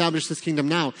you going to establish this kingdom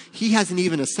now? He hasn't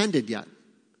even ascended yet.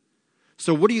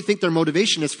 So what do you think their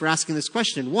motivation is for asking this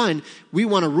question? One, we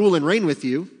want to rule and reign with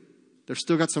you. They've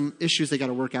still got some issues they got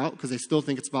to work out because they still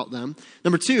think it's about them.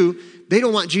 Number two, they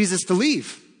don't want Jesus to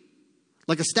leave.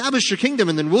 Like, establish your kingdom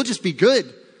and then we'll just be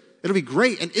good. It'll be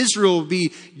great. And Israel will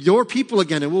be your people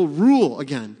again and we'll rule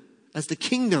again as the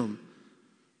kingdom.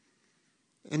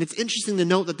 And it's interesting to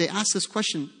note that they ask this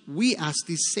question. We ask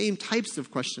these same types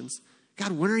of questions.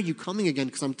 God, when are you coming again?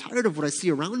 Because I'm tired of what I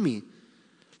see around me.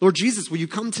 Lord Jesus, will you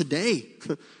come today?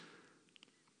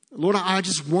 Lord, I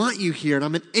just want you here, and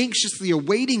I'm anxiously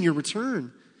awaiting your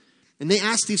return. And they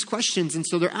ask these questions, and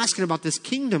so they're asking about this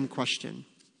kingdom question.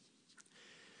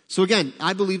 So again,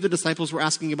 I believe the disciples were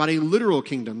asking about a literal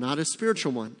kingdom, not a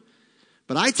spiritual one.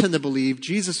 But I tend to believe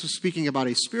Jesus was speaking about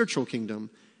a spiritual kingdom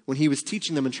when he was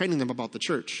teaching them and training them about the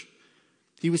church.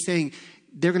 He was saying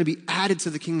they're going to be added to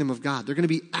the kingdom of God. They're going to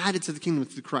be added to the kingdom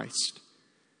through Christ.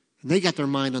 And they got their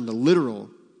mind on the literal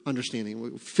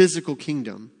understanding, physical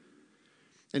kingdom.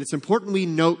 And it's important we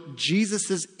note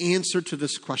Jesus' answer to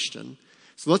this question.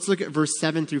 So let's look at verse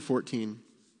 7 through 14.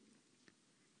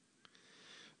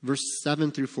 Verse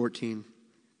 7 through 14.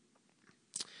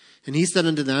 And he said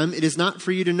unto them, It is not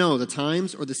for you to know the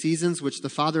times or the seasons which the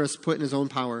Father has put in his own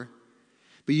power.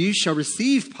 But you shall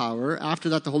receive power after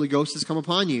that the Holy Ghost has come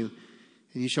upon you.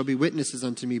 And you shall be witnesses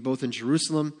unto me both in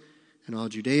Jerusalem and all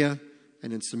Judea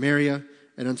and in Samaria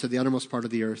and unto the uttermost part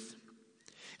of the earth.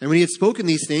 And when he had spoken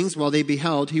these things, while they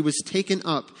beheld, he was taken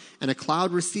up, and a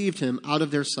cloud received him out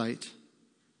of their sight.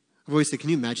 I've always said,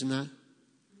 can you imagine that?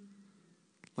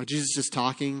 Like Jesus just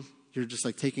talking, you're just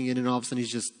like taking it in, and all of a sudden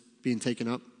he's just being taken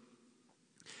up.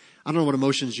 I don't know what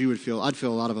emotions you would feel. I'd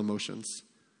feel a lot of emotions.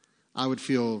 I would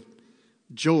feel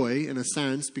joy in a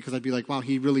sense, because I'd be like, wow,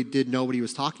 he really did know what he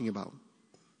was talking about.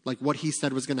 Like what he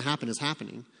said was going to happen is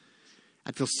happening.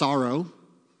 I'd feel sorrow.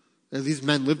 These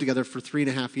men lived together for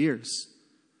 3.5 years.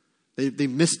 They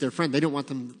missed their friend. They didn't want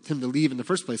him to leave in the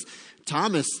first place.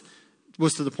 Thomas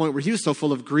was to the point where he was so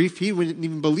full of grief, he wouldn't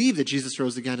even believe that Jesus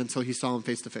rose again until he saw him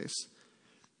face to face.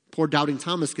 Poor doubting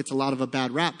Thomas gets a lot of a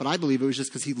bad rap, but I believe it was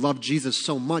just because he loved Jesus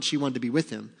so much he wanted to be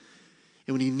with him.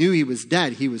 And when he knew he was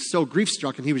dead, he was so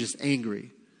grief-struck and he was just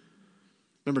angry.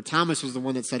 Remember, Thomas was the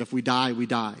one that said, if we die, we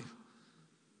die.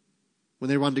 When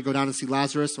they wanted to go down and see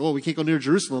Lazarus, we can't go near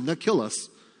Jerusalem, they'll kill us.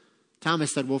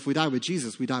 Thomas said, well, if we die with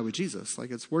Jesus, we die with Jesus.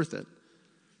 Like, it's worth it.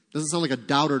 Doesn't sound like a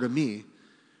doubter to me.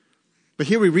 But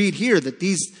here we read here that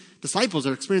these disciples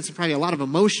are experiencing probably a lot of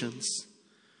emotions.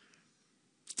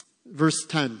 Verse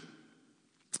 10.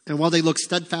 And while they looked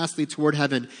steadfastly toward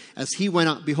heaven, as he went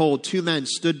up, behold, 2 men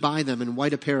stood by them in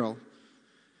white apparel,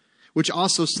 which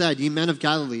also said, Ye men of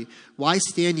Galilee, why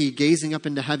stand ye gazing up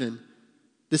into heaven?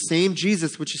 The same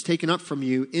Jesus which is taken up from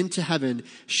you into heaven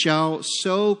shall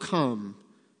so come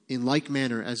in like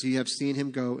manner as ye have seen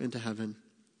him go into heaven.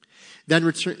 Then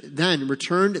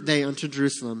returned they unto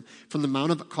Jerusalem from the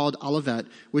mount called Olivet,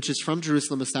 which is from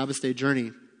Jerusalem a Sabbath day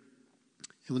journey.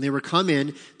 And when they were come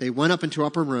in, they went up into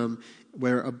upper room,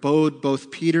 where abode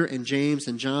both Peter and James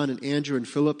and John and Andrew and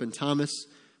Philip and Thomas,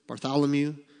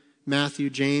 Bartholomew, Matthew,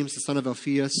 James, the son of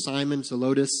Alphaeus, Simon,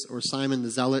 Zelotes, or Simon the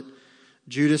Zealot,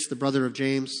 Judas, the brother of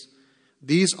James.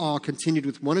 These all continued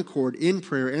with one accord in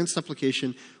prayer and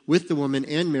supplication with the woman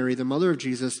and Mary, the mother of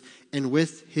Jesus, and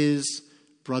with his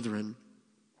brethren.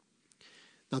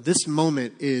 Now, this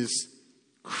moment is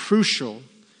crucial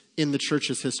in the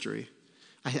church's history.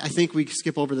 I think we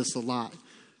skip over this a lot.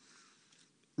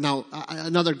 Now,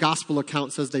 another gospel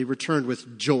account says they returned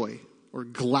with joy or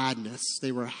gladness.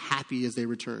 They were happy as they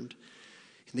returned.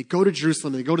 And they go to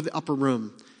Jerusalem, and they go to the upper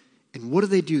room. And what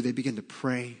do? They begin to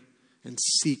pray and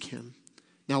seek him.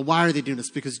 Now, why are they doing this?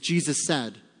 Because Jesus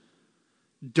said,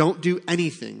 don't do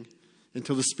anything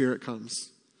until the Spirit comes.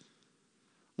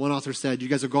 One author said, you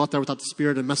guys will go out there without the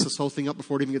Spirit and mess this whole thing up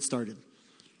before it even gets started.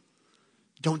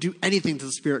 Don't do anything until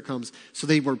the Spirit comes. So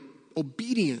they were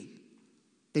obedient.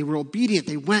 They were obedient.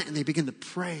 They went and they began to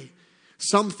pray.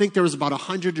 Some think there was about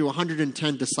 100 to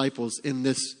 110 disciples in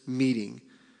this meeting.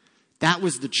 That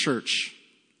was the church.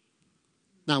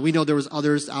 Now, we know there was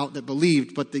others out that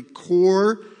believed, but the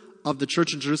core of the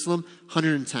church in Jerusalem,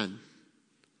 110.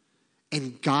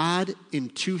 And God, in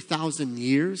 2,000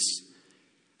 years,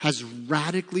 has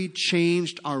radically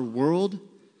changed our world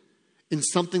in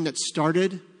something that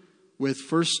started with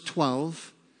first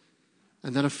 12,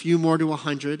 and then a few more to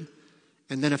 100,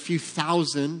 and then a few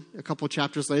thousand, a couple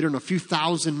chapters later, and a few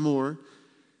thousand more.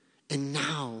 And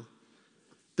now,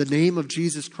 the name of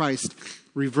Jesus Christ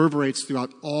reverberates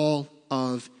throughout all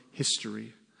of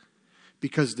history,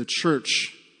 because the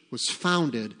church was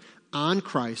founded on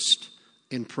Christ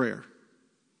in prayer.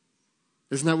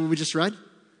 Isn't that what we just read?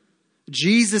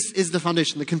 Jesus is the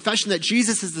foundation. The confession that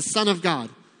Jesus is the Son of God.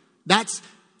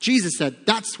 Jesus said,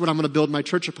 that's what I'm going to build my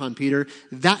church upon, Peter.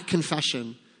 That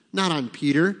confession, not on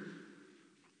Peter.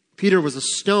 Peter was a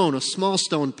stone, a small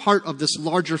stone, part of this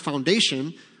larger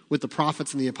foundation with the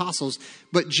prophets and the apostles.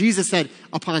 But Jesus said,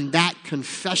 upon that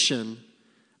confession,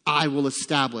 I will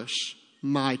establish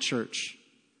my church.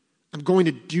 I'm going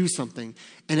to do something.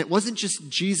 And it wasn't just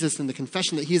Jesus and the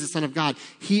confession that he is the Son of God.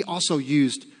 He also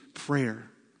used prayer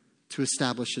to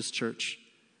establish his church.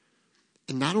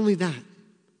 And not only that,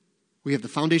 we have the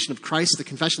foundation of Christ, the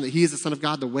confession that he is the Son of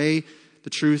God, the way, the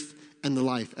truth, and the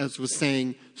life, as was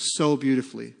saying so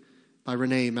beautifully by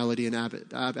Renee, Melody, and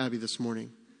Abby this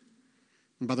morning.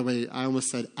 And by the way, I almost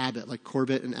said Abbott, like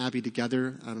Corbett and Abby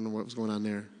together. I don't know what was going on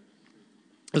there.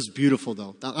 It was beautiful,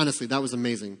 though. Honestly, that was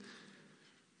amazing.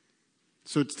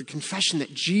 So it's the confession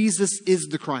that Jesus is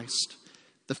the Christ,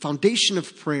 the foundation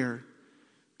of prayer,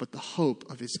 but the hope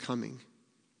of his coming.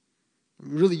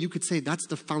 Really, you could say that's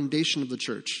the foundation of the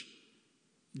church.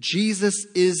 Jesus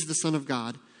is the Son of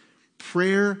God.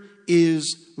 Prayer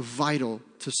is vital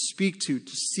to speak to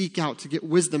seek out, to get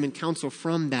wisdom and counsel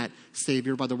from that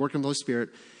Savior by the work of the Holy Spirit,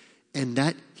 and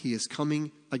that he is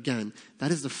coming again.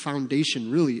 That is the foundation,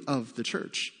 really, of the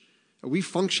church. We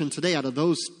function today out of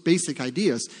those basic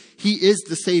ideas. He is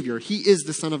the Savior. He is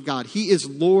the Son of God. He is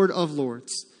Lord of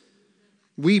Lords.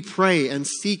 We pray and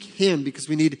seek him because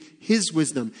we need his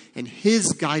wisdom and his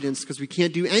guidance, because we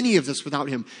can't do any of this without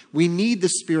him. We need the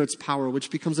Spirit's power,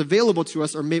 which becomes available to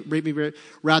us, or maybe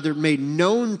rather made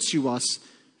known to us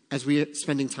as we are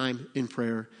spending time in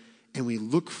prayer, and we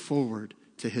look forward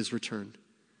to his return.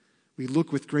 We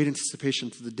look with great anticipation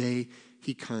to the day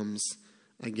he comes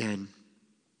again.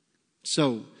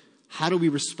 So, how do we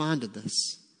respond to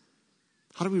this?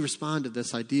 How do we respond to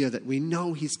this idea that we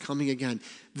know he's coming again?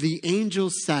 The angel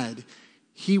said,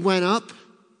 he went up,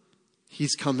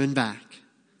 he's coming back.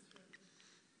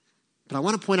 But I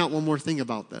want to point out one more thing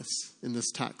about this in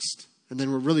this text. And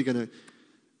then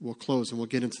we'll close and we'll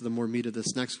get into the more meat of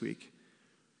this next week.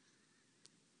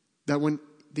 That when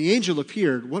the angel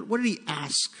appeared, what did he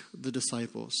ask the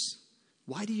disciples?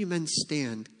 Why do you men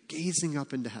stand gazing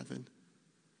up into heaven?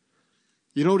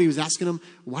 You know what he was asking them?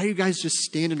 Why are you guys just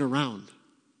standing around?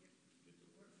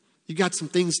 You got some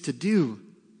things to do.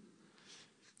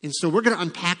 And so we're going to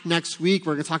unpack next week.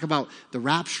 We're going to talk about the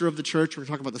rapture of the church. We're going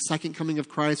to talk about the second coming of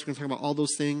Christ. We're going to talk about all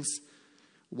those things.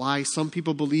 Why some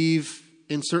people believe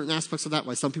in certain aspects of that,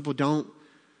 why some people don't.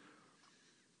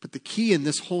 But the key in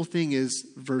this whole thing is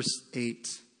verse 8.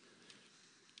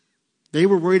 They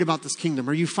were worried about this kingdom.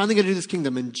 Are you finally going to do this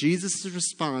kingdom? And Jesus'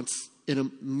 response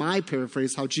in my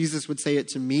paraphrase, how Jesus would say it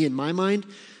to me in my mind,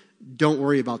 don't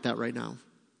worry about that right now.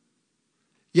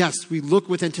 Yes, we look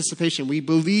with anticipation. We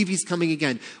believe he's coming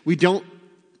again. We don't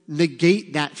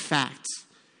negate that fact,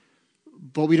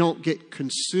 but we don't get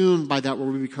consumed by that where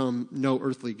we become no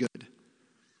earthly good.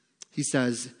 He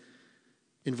says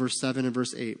in verse 7 and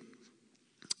verse 8,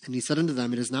 and he said unto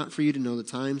them, it is not for you to know the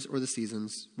times or the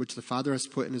seasons which the Father has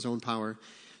put in his own power.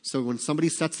 So when somebody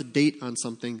sets a date on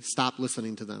something, stop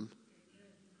listening to them.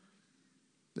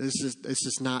 It's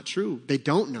just not true. They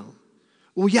don't know.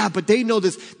 Well, yeah, but they know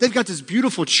this. They've got this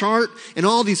beautiful chart and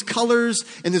all these colors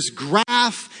and this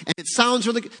graph, and it sounds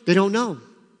really good. They don't know.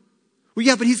 Well,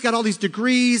 yeah, but he's got all these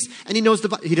degrees and he knows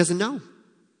he doesn't know.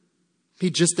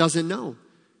 He just doesn't know.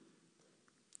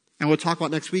 And we'll talk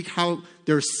about next week how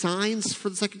there are signs for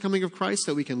the second coming of Christ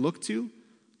that we can look to.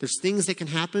 There's things that can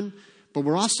happen, but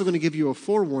we're also going to give you a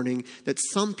forewarning that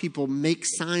some people make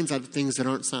signs out of things that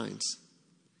aren't signs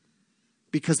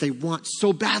because they want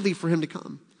so badly for him to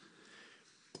come.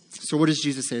 So what does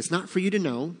Jesus say? It's not for you to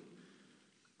know.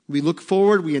 We look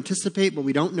forward, we anticipate, but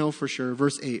we don't know for sure.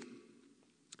 Verse 8.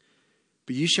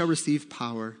 But you shall receive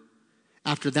power.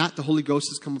 After that, the Holy Ghost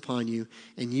has come upon you,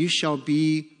 and you shall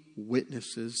be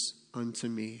witnesses unto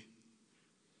me.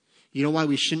 You know why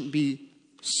we shouldn't be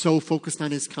so focused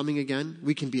on his coming again?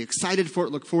 We can be excited for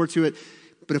it, look forward to it,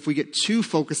 but if we get too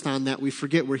focused on that, we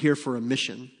forget we're here for a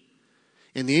mission.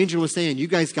 And the angel was saying, you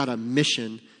guys got a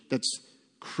mission that's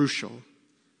crucial.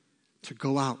 To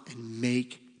go out and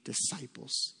make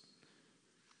disciples.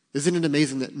 Isn't it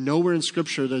amazing that nowhere in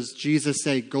Scripture does Jesus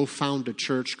say, go found a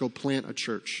church, go plant a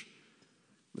church?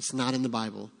 It's not in the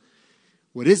Bible.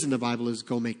 What is in the Bible is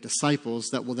go make disciples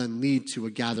that will then lead to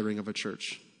a gathering of a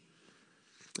church.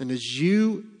 And as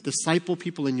you disciple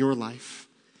people in your life,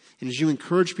 and as you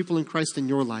encourage people in Christ in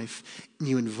your life, and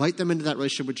you invite them into that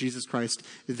relationship with Jesus Christ,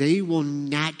 they will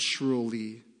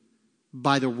naturally,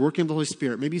 by the working of the Holy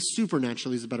Spirit, maybe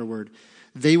supernaturally is a better word,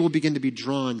 they will begin to be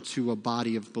drawn to a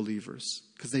body of believers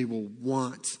because they will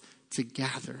want to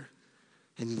gather.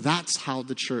 And that's how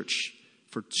the church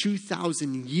for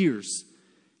 2,000 years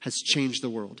has changed the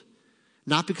world.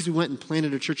 Not because we went and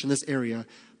planted a church in this area,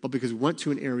 but because we went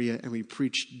to an area and we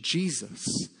preached Jesus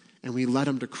and we led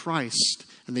them to Christ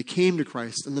and they came to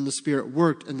Christ and then the Spirit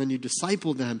worked and then you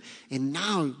discipled them. And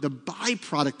now the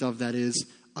byproduct of that is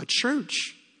a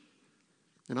church.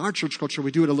 In our church culture,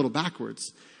 we do it a little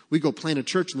backwards. We go plant a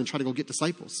church and then try to go get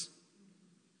disciples.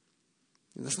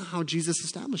 And that's not how Jesus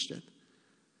established it.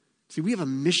 See, we have a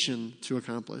mission to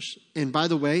accomplish. And by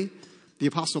the way, the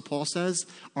Apostle Paul says,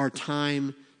 our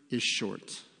time is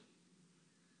short.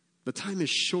 The time is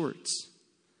short.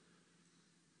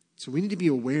 So we need to be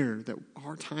aware that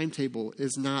our timetable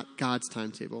is not God's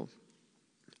timetable.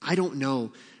 I don't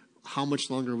know how much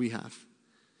longer we have.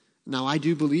 Now, I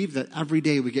do believe that every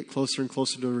day we get closer and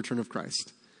closer to the return of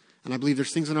Christ. And I believe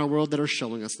there's things in our world that are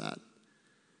showing us that.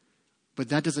 But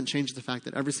that doesn't change the fact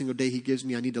that every single day he gives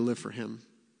me, I need to live for him.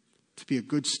 To be a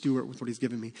good steward with what he's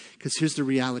given me. Because here's the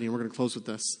reality, and we're going to close with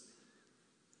this.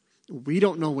 We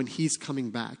don't know when he's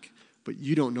coming back, but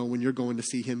you don't know when you're going to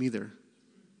see him either.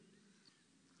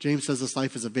 James says this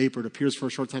life is a vapor. It appears for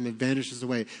a short time and vanishes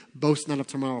away. Boast not of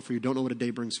tomorrow, for you don't know what a day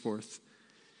brings forth.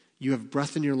 You have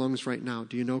breath in your lungs right now.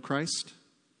 Do you know Christ?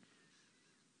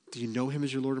 Do you know him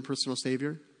as your Lord and personal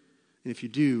Savior? And if you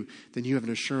do, then you have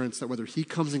an assurance that whether he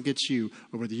comes and gets you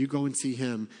or whether you go and see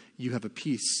him, you have a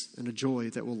peace and a joy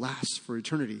that will last for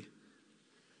eternity.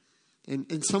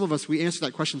 And some of us, we answer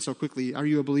that question so quickly. Are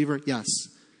you a believer? Yes.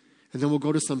 And then we'll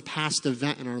go to some past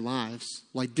event in our lives.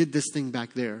 Well, I did this thing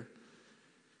back there.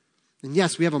 And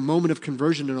yes, we have a moment of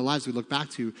conversion in our lives we look back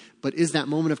to, but is that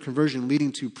moment of conversion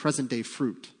leading to present day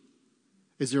fruit?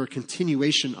 Is there a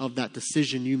continuation of that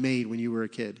decision you made when you were a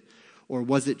kid? Or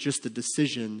was it just a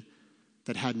decision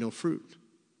that had no fruit?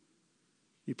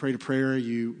 You prayed a prayer,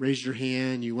 you raised your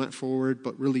hand, you went forward,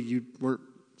 but really you weren't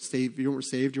saved. You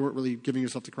weren't really giving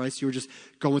yourself to Christ. You were just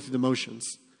going through the motions.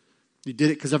 You did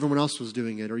it because everyone else was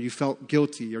doing it, or you felt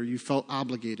guilty, or you felt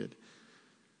obligated.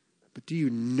 But do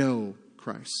you know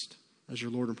Christ as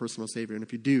your Lord and personal Savior? And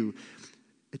if you do,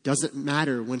 it doesn't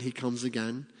matter when he comes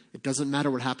again. It doesn't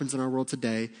matter what happens in our world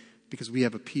today because we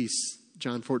have a peace,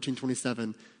 John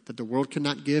 14:27, that the world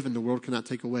cannot give and the world cannot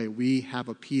take away. We have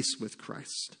a peace with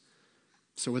Christ.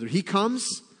 So whether he comes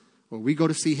or we go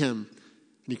to see him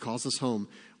and he calls us home,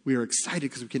 we are excited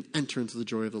because we can enter into the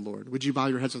joy of the Lord. Would you bow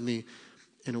your heads with me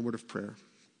in a word of prayer?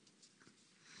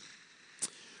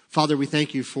 Father, we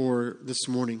thank you for this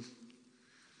morning.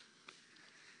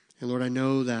 And Lord, I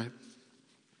know that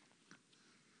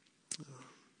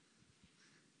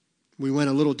we went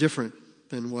a little different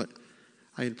than what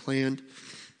I had planned.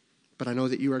 But I know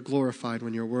that you are glorified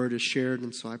when your word is shared.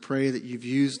 And so I pray that you've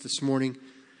used this morning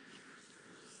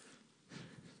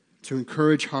to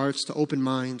encourage hearts, to open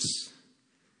minds.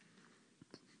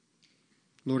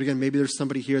 Lord, again, maybe there's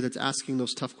somebody here that's asking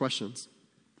those tough questions,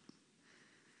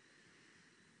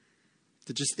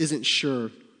 that just isn't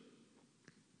sure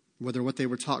whether what they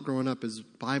were taught growing up is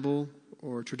Bible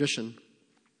or tradition.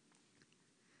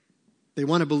 They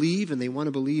want to believe, and they want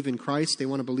to believe in Christ. They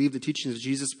want to believe the teachings of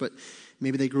Jesus, but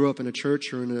maybe they grew up in a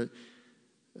church or in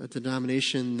a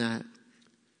denomination that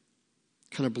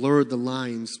kind of blurred the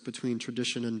lines between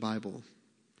tradition and Bible.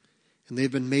 And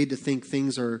they've been made to think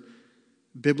things are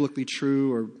biblically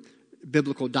true or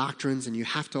biblical doctrines, and you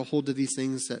have to hold to these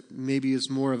things that maybe is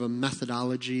more of a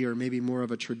methodology or maybe more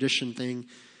of a tradition thing.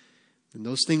 And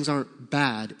those things aren't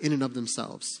bad in and of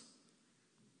themselves.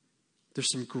 There's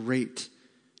some great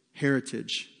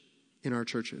heritage in our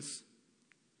churches.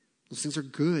 Those things are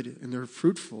good and they're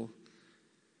fruitful.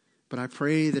 But I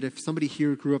pray that if somebody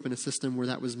here grew up in a system where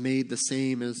that was made the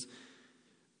same as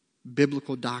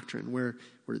biblical doctrine, where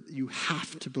you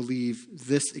have to believe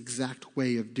this exact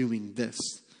way of doing this,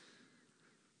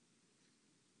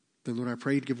 then Lord, I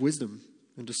pray you'd give wisdom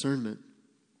and discernment,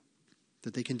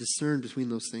 that they can discern between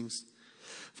those things.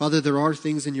 Father, there are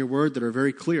things in your word that are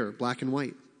very clear, black and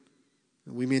white.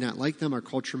 We may not like them, our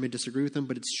culture may disagree with them,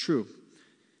 but it's true.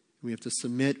 We have to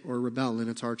submit or rebel, and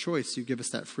it's our choice. You give us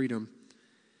that freedom.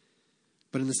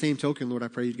 But in the same token, Lord, I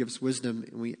pray you'd give us wisdom,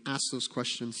 and we ask those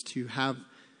questions to have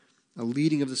a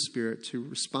leading of the Spirit, to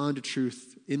respond to truth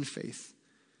in faith,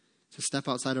 to step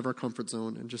outside of our comfort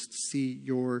zone and just see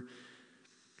your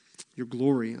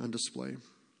glory on display.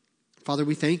 Father,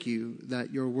 we thank you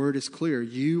that your word is clear.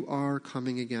 You are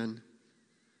coming again.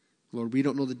 Lord, we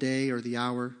don't know the day or the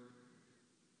hour,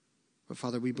 but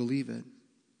Father, we believe it.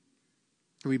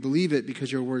 And we believe it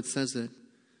because your word says it.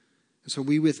 And so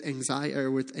we with anxiety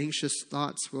or with anxious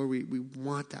thoughts, Lord, we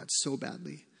want that so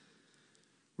badly.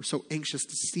 We're so anxious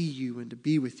to see you and to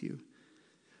be with you.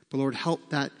 But Lord,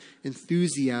 help that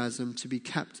enthusiasm to be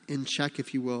kept in check,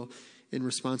 if you will, in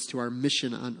response to our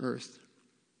mission on earth.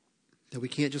 That we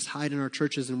can't just hide in our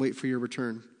churches and wait for your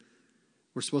return.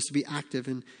 We're supposed to be active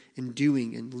in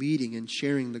doing and leading and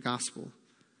sharing the gospel.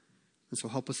 And so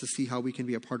help us to see how we can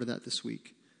be a part of that this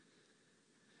week.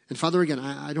 And Father, again,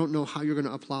 I don't know how you're going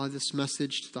to apply this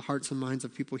message to the hearts and minds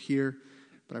of people here,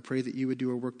 but I pray that you would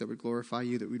do a work that would glorify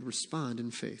you, that we'd respond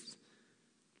in faith.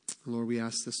 And Lord, we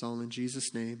ask this all in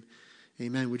Jesus' name.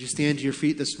 Amen. Would you stand to your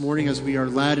feet this morning as we are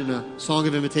led in a song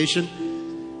of invitation?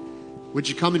 Would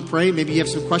you come and pray? Maybe you have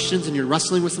some questions and you're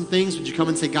wrestling with some things. Would you come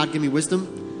and say, God, give me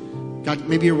wisdom? God,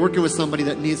 maybe you're working with somebody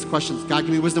that needs questions. God, give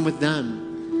me wisdom with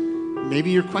them.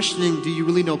 Maybe you're questioning, do you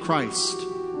really know Christ?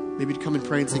 Maybe to come and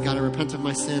pray and say, God, I repent of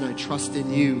my sin. I trust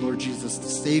in you, Lord Jesus, to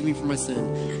save me from my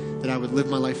sin, that I would live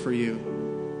my life for you.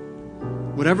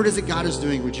 Whatever it is that God is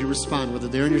doing, would you respond, whether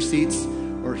they're in your seats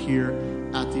or here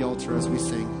at the altar as we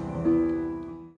sing?